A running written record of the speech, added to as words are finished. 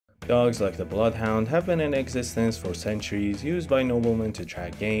Dogs like the Bloodhound have been in existence for centuries, used by noblemen to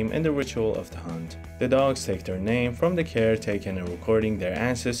track game and the ritual of the hunt. The dogs take their name from the care taken in recording their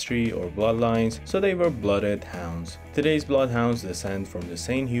ancestry or bloodlines, so they were blooded hounds. Today's bloodhounds descend from the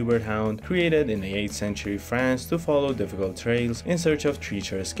Saint Hubert hound, created in the 8th century France to follow difficult trails in search of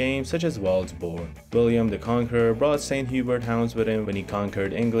treacherous game such as wild boar. William the Conqueror brought Saint Hubert hounds with him when he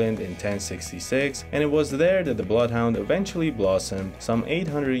conquered England in 1066, and it was there that the bloodhound eventually blossomed some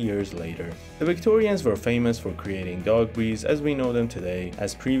 800 years later. The Victorians were famous for creating dog breeds as we know them today,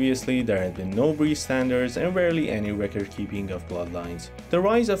 as previously there had been no breed standards and rarely any record keeping of bloodlines. The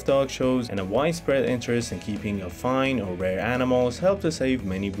rise of dog shows and a widespread interest in keeping of fine or rare animals helped to save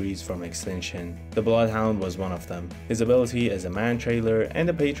many breeds from extinction. The Bloodhound was one of them. His ability as a man-trailer and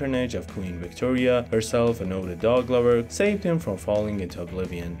the patronage of Queen Victoria, herself a noted dog lover, saved him from falling into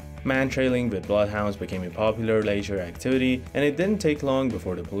oblivion. Man-trailing with bloodhounds became a popular leisure activity, and it didn't take long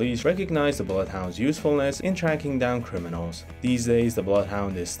before the police recognized the bloodhound's usefulness in tracking down criminals. These days, the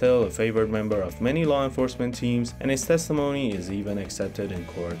bloodhound is still a favored member of many law enforcement teams, and his testimony is even accepted in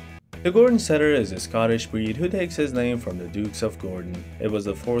court. The Gordon Setter is a Scottish breed who takes his name from the Dukes of Gordon. It was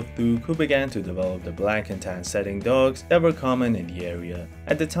the 4th Duke who began to develop the black and tan setting dogs that were common in the area.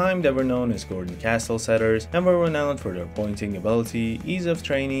 At the time, they were known as Gordon Castle Setters and were renowned for their pointing ability, ease of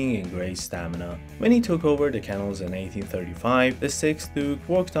training, and great stamina. When he took over the kennels in 1835, the 6th Duke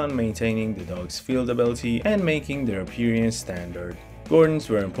worked on maintaining the dog's field ability and making their appearance standard. Gordons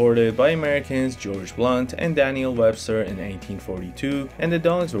were imported by Americans George Blunt and Daniel Webster in 1842, and the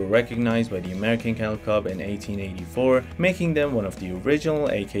dogs were recognized by the American Kennel Club in 1884, making them one of the original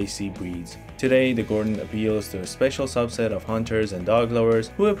AKC breeds. Today, the Gordon appeals to a special subset of hunters and dog lovers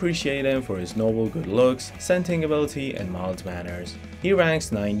who appreciate him for his noble good looks, scenting ability, and mild manners. He ranks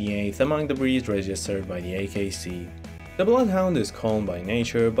 98th among the breeds registered by the AKC. The Bloodhound is calm by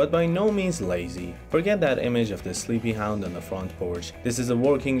nature, but by no means lazy. Forget that image of the sleepy hound on the front porch. This is a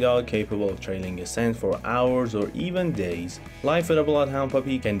working dog capable of trailing a scent for hours or even days. Life with a Bloodhound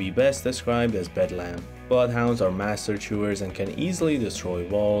puppy can be best described as bedlam. Bloodhounds are master chewers and can easily destroy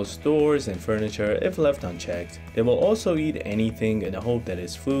walls, doors, and furniture if left unchecked. They will also eat anything in the hope that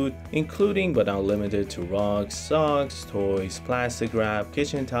it's food, including but not limited to rocks, socks, toys, plastic wrap,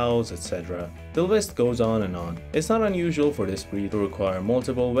 kitchen towels, etc. The list goes on and on. It's not unusual for this breed to require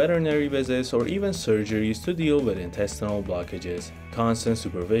multiple veterinary visits or even surgeries to deal with intestinal blockages. Constant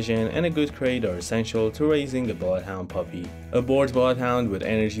supervision and a good crate are essential to raising a Bloodhound puppy. A bored Bloodhound with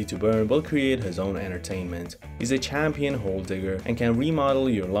energy to burn will create his own entertainment. He's a champion hole digger and can remodel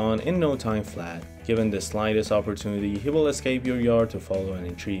your lawn in no time flat. Given the slightest opportunity, he will escape your yard to follow an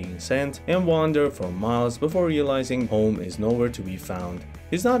intriguing scent and wander for miles before realizing home is nowhere to be found.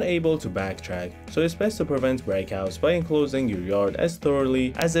 He's not able to backtrack, so it's best to prevent breakouts by enclosing your yard as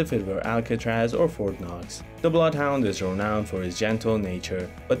thoroughly as if it were Alcatraz or Fort Knox. The Bloodhound is renowned for his gentle nature,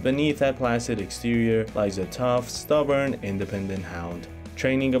 but beneath that placid exterior lies a tough, stubborn, independent hound.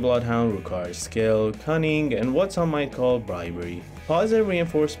 Training a Bloodhound requires skill, cunning, and what some might call bribery. Positive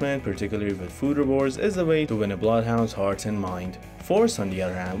reinforcement, particularly with food rewards, is the way to win a Bloodhound's heart and mind. Force, on the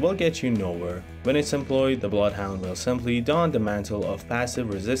other hand, will get you nowhere. When it's employed, the Bloodhound will simply don the mantle of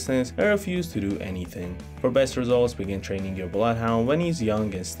passive resistance and refuse to do anything. For best results, begin training your Bloodhound when he's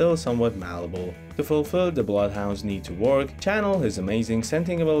young and still somewhat malleable. To fulfill the Bloodhound's need to work, channel his amazing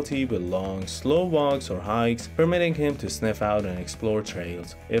scenting ability with long, slow walks or hikes, permitting him to sniff out and explore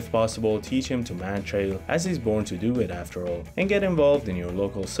trails. If possible, teach him to man-trail, as he's born to do it after all, and get involved in your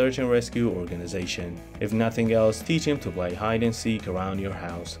local search and rescue organization. If nothing else, teach him to play hide and seek around your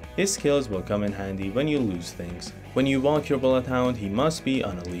house. His skills will come in handy when you lose things. When you walk your Bloodhound, he must be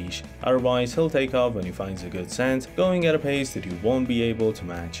on a leash, otherwise he'll take off when he finds a good scent, going at a pace that you won't be able to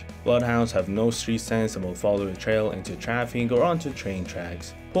match. Bloodhounds have no street sense and will follow a trail into traffic or onto train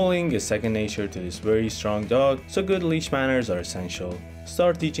tracks. Pulling is second nature to this very strong dog, so good leash manners are essential.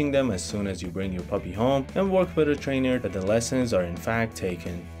 Start teaching them as soon as you bring your puppy home and work with a trainer that the lessons are in fact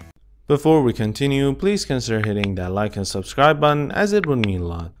taken. Before we continue, please consider hitting that like and subscribe button, as it would mean a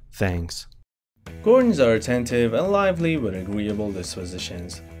lot. Thanks. Gordons are attentive and lively with agreeable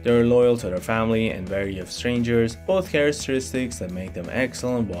dispositions. They are loyal to their family and wary of strangers, both characteristics that make them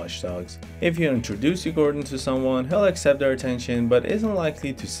excellent watchdogs. If you introduce your Gordon to someone, he'll accept their attention but isn't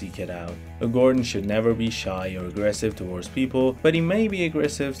likely to seek it out. A Gordon should never be shy or aggressive towards people, but he may be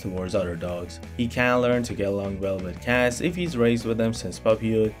aggressive towards other dogs. He can learn to get along well with cats if he's raised with them since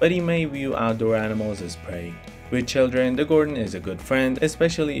puppyhood, but he may view outdoor animals as prey. With children, the Gordon is a good friend,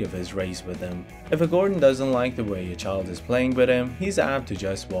 especially if he's raised with them. If a Gordon doesn't like the way a child is playing with him, he's apt to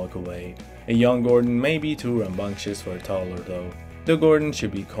just walk away. A young Gordon may be too rambunctious for a toddler though. The Gordon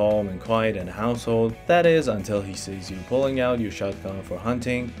should be calm and quiet in the household, that is until he sees you pulling out your shotgun for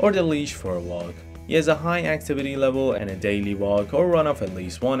hunting or the leash for a walk. He has a high activity level, and a daily walk or run of at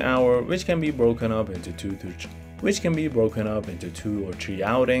least 1 hour, which can be broken up into 2 or 3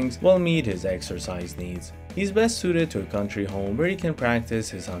 outings, will meet his exercise needs. He's best suited to a country home where he can practice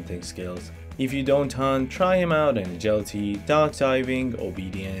his hunting skills. If you don't hunt, try him out in agility, dog diving,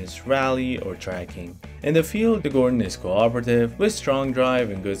 obedience, rally, or tracking. In the field, the Gordon is cooperative, with strong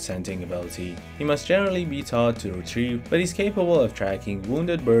drive and good scenting ability. He must generally be taught to retrieve, but he's capable of tracking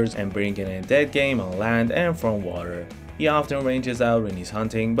wounded birds and bringing in dead game on land and from water. He often ranges out when he's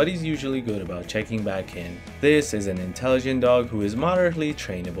hunting, but he's usually good about checking back in. This is an intelligent dog who is moderately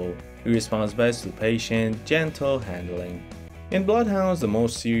trainable. He responds best to patient, gentle handling. In bloodhounds, the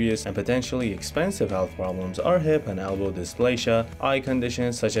most serious and potentially expensive health problems are hip and elbow dysplasia, eye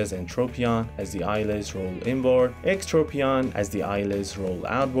conditions such as entropion as the eyelids roll inward, extropion as the eyelids roll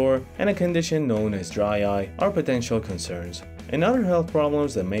outward, and a condition known as dry eye are potential concerns. Another health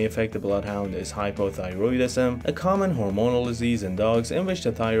problems that may affect the bloodhound is hypothyroidism, a common hormonal disease in dogs in which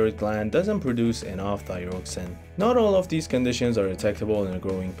the thyroid gland doesn't produce enough thyroxine. Not all of these conditions are detectable in a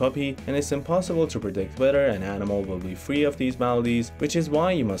growing puppy, and it's impossible to predict whether an animal will be free of these maladies, which is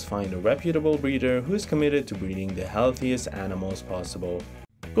why you must find a reputable breeder who is committed to breeding the healthiest animals possible.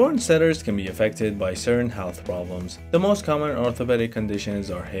 Gordon setters can be affected by certain health problems. The most common orthopedic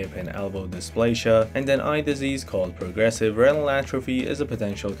conditions are hip and elbow dysplasia, and an eye disease called progressive retinal atrophy is a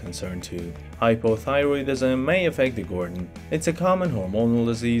potential concern too. Hypothyroidism may affect the Gordon. It's a common hormonal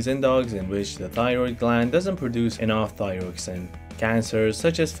disease in dogs in which the thyroid gland doesn't produce enough thyroxine. Cancers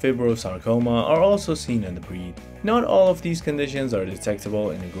such as fibrosarcoma are also seen in the breed. Not all of these conditions are detectable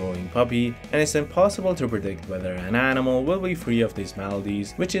in a growing puppy, and it's impossible to predict whether an animal will be free of these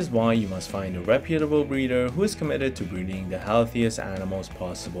maladies, which is why you must find a reputable breeder who is committed to breeding the healthiest animals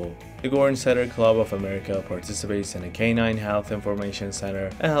possible. The Gordon Setter Club of America participates in a Canine Health Information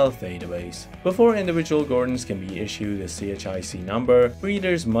Center, a health database. Before individual Gordons can be issued a CHIC number,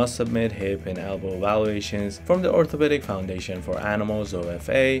 breeders must submit hip and elbow evaluations from the Orthopedic Foundation for Animals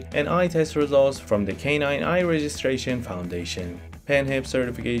OFA and eye test results from the Canine Eye Registration Foundation. Pen hip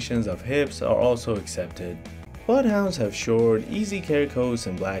certifications of hips are also accepted. Bloodhounds have short, easy care coats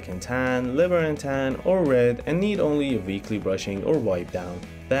in black and tan, liver and tan, or red, and need only a weekly brushing or wipe down.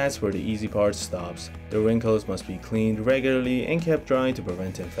 That's where the easy part stops. The wrinkles must be cleaned regularly and kept dry to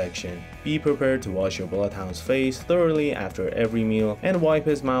prevent infection. Be prepared to wash your bloodhound's face thoroughly after every meal and wipe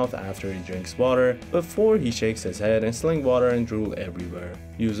his mouth after he drinks water before he shakes his head and sling water and drool everywhere.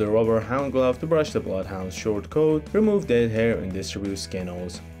 Use a rubber hound glove to brush the bloodhound's short coat, remove dead hair, and distribute skin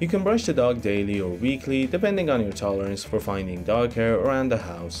holes. You can brush the dog daily or weekly depending on your tolerance for finding dog hair around the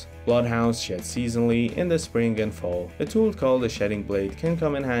house. Bloodhounds shed seasonally in the spring and fall. A tool called a shedding blade can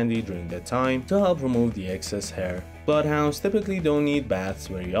come in handy during that time to help remove the excess hair. Bloodhounds typically don't need baths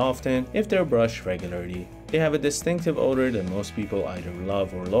very often if they're brushed regularly. They have a distinctive odor that most people either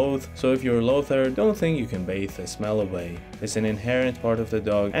love or loathe, so if you're a loather, don't think you can bathe the smell away. It's an inherent part of the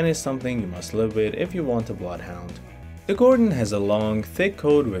dog and is something you must live with if you want a bloodhound. The Gordon has a long, thick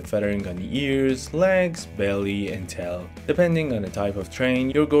coat with feathering on the ears, legs, belly, and tail. Depending on the type of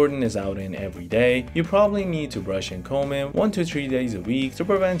train your Gordon is out in every day, you probably need to brush and comb him 1 to 3 days a week to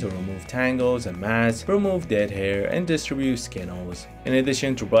prevent or remove tangles and mats, remove dead hair, and distribute skin holes. In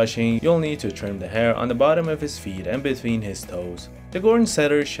addition to brushing, you'll need to trim the hair on the bottom of his feet and between his toes. The Gordon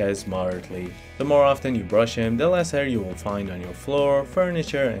Setter sheds moderately. The more often you brush him, the less hair you will find on your floor,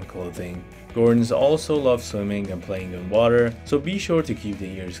 furniture, and clothing. Gordons also love swimming and playing in water, so be sure to keep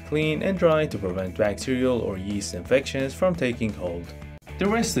the ears clean and dry to prevent bacterial or yeast infections from taking hold. The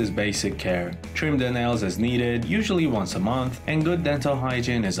rest is basic care. Trim the nails as needed, usually once a month, and good dental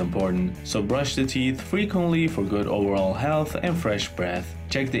hygiene is important, so brush the teeth frequently for good overall health and fresh breath.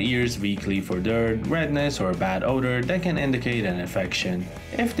 Check the ears weekly for dirt, redness, or a bad odor that can indicate an infection.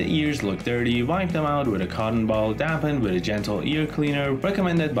 If the ears look dirty, wipe them out with a cotton ball dampened with a gentle ear cleaner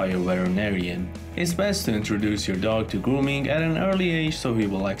recommended by your veterinarian. It's best to introduce your dog to grooming at an early age so he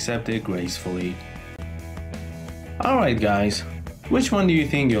will accept it gracefully. Alright guys, which one do you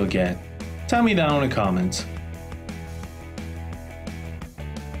think you'll get? Tell me down in the comments.